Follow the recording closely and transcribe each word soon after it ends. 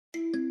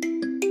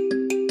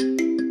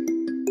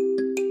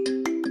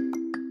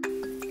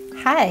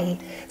Hi.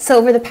 So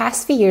over the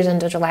past few years on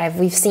Dojolive,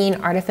 we've seen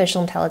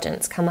artificial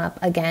intelligence come up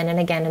again and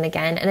again and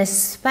again, and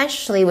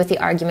especially with the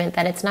argument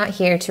that it's not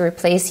here to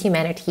replace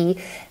humanity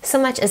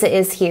so much as it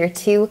is here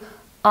to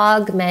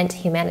augment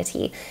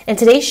humanity. And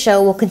today's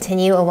show will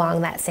continue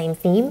along that same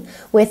theme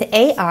with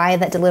AI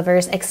that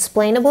delivers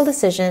explainable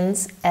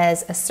decisions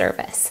as a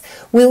service.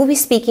 We will be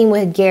speaking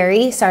with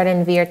Gary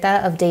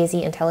Saarenvirta of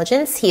Daisy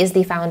Intelligence. He is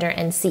the founder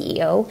and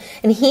CEO,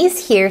 and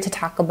he's here to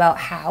talk about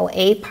how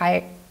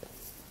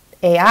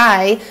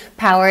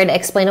AI-powered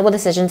explainable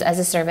decisions as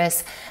a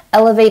service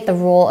elevate the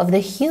role of the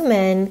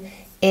human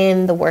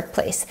in the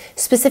workplace,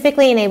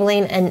 specifically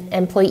enabling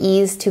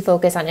employees to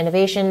focus on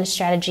innovation,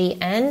 strategy,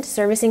 and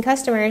servicing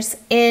customers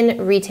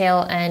in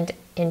retail and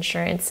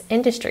insurance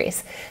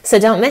industries. So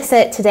don't miss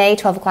it today,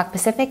 12 o'clock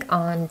Pacific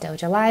on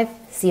Dojo Live.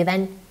 See you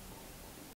then.